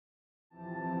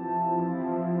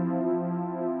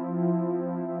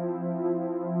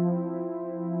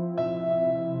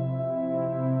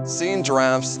Seeing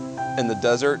giraffes in the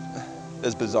desert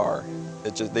is bizarre.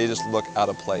 They just look out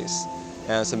of place.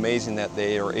 And it's amazing that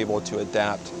they are able to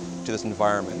adapt to this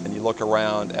environment. And you look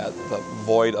around at the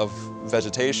void of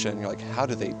vegetation, you're like, how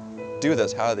do they do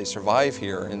this? How do they survive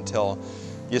here? Until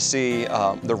you see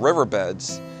the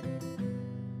riverbeds.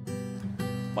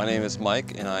 My name is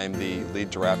Mike, and I'm the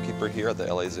lead giraffe keeper here at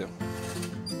the LA Zoo.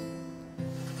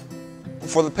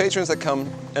 For the patrons that come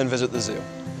and visit the zoo,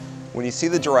 when you see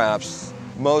the giraffes,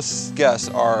 most guests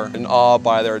are in awe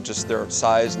by their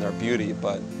size and their beauty,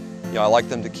 but I like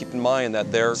them to keep in mind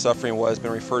that they're suffering what has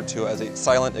been referred to as a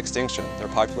silent extinction. Their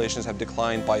populations have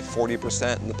declined by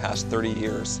 40% in the past 30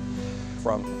 years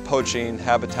from poaching,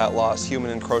 habitat loss, human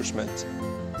encroachment.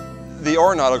 The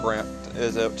Ornato grant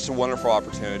is just a wonderful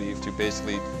opportunity to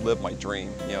basically live my dream,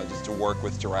 just to work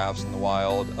with giraffes in the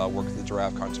wild, work with the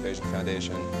Giraffe Conservation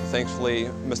Foundation. Thankfully,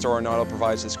 Mr. Ornato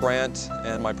provides this grant,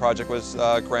 and my project was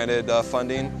granted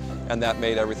funding, and that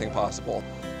made everything possible.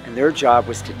 And their job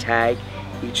was to tag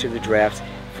each of the giraffes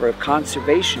for a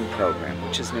conservation program,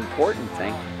 which is an important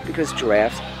thing because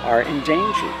giraffes are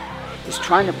endangered. It's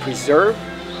trying to preserve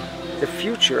the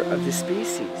future of the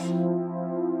species.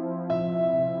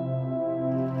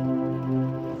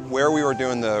 Where we were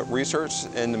doing the research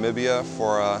in Namibia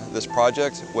for this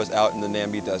project was out in the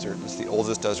Namibia desert. It's the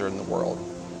oldest desert in the world.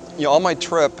 On my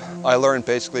trip, I learned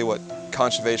basically what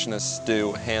conservationists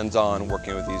do hands-on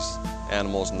working with these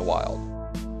animals in the wild.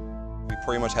 We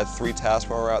pretty much had 3 tasks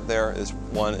while we were out there.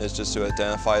 One is just to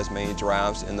identify as many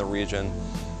giraffes in the region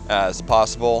as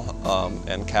possible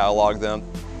and catalog them.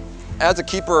 As a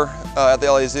keeper at the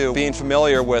LA Zoo, being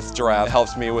familiar with giraffes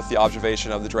helps me with the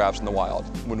observation of the giraffes in the wild.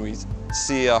 When we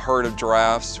see a herd of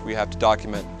giraffes, we have to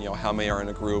document how many are in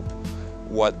a group,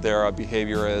 what their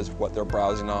behavior is, what they're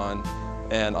browsing on,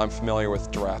 and I'm familiar with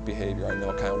giraffe behavior. I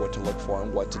know kind of what to look for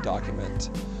and what to document.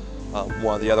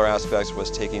 One of the other aspects was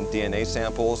taking DNA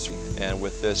samples, and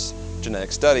with this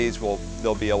genetic studies,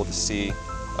 they'll be able to see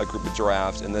a group of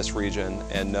giraffes in this region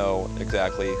and know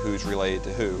exactly who's related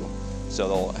to who, so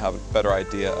they'll have a better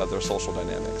idea of their social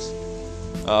dynamics.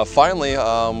 Finally,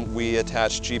 we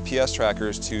attached GPS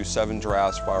trackers to 7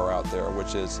 giraffes while we're out there,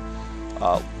 which is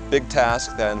a big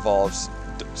task that involves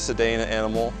sedating an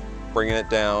animal, bringing it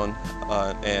down,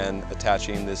 and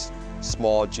attaching this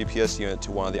small GPS unit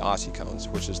to one of the ossicones,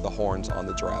 which is the horns on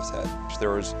the giraffe's head.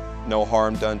 There was no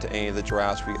harm done to any of the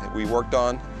giraffes we worked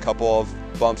on. A couple of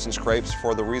bumps and scrapes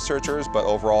for the researchers, but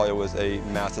overall it was a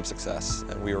massive success,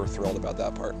 and we were thrilled about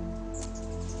that part.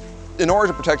 In order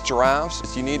to protect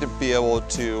giraffes, you need to be able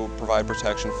to provide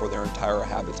protection for their entire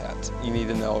habitat. You need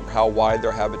to know how wide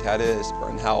their habitat is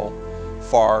and how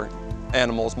far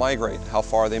animals migrate, how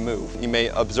far they move. You may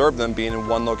observe them being in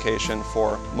one location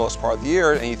for most part of the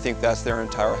year and you think that's their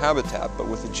entire habitat, but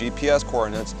with the GPS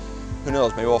coordinates, who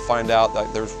knows, maybe we'll find out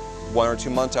that there's 1 or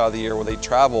 2 months out of the year where they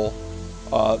travel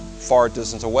far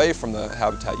distance away from the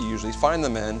habitat you usually find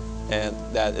them in, and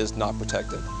that is not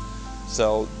protected.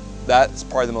 So that's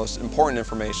probably the most important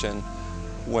information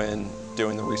when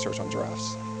doing the research on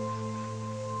giraffes.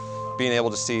 Being able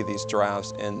to see these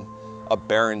giraffes in a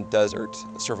barren desert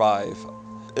survive,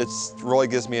 it really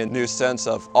gives me a new sense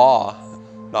of awe.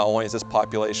 Not only is this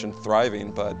population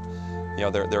thriving, but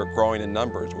they're growing in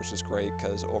numbers, which is great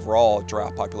because overall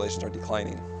giraffe populations are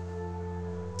declining.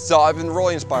 So I've been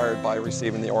really inspired by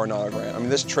receiving the Ornato grant. I mean,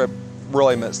 this trip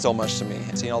really meant so much to me.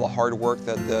 Seeing all the hard work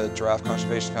that the Giraffe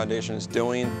Conservation Foundation is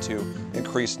doing to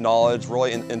increase knowledge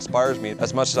really inspires me.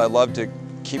 As much as I love to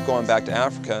keep going back to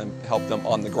Africa and help them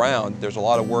on the ground, there's a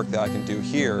lot of work that I can do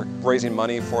here, raising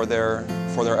money for their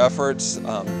efforts,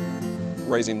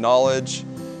 raising knowledge,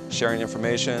 sharing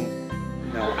information.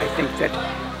 No, I think that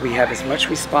we have as much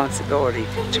responsibility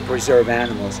to preserve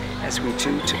animals as we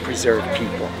do to preserve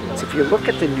people. So if you look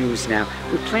at the news now,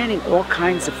 we're planning all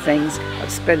kinds of things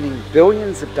of spending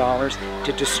billions of dollars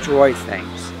to destroy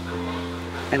things.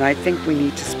 And I think we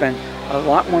need to spend a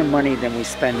lot more money than we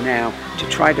spend now to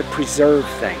try to preserve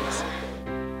things.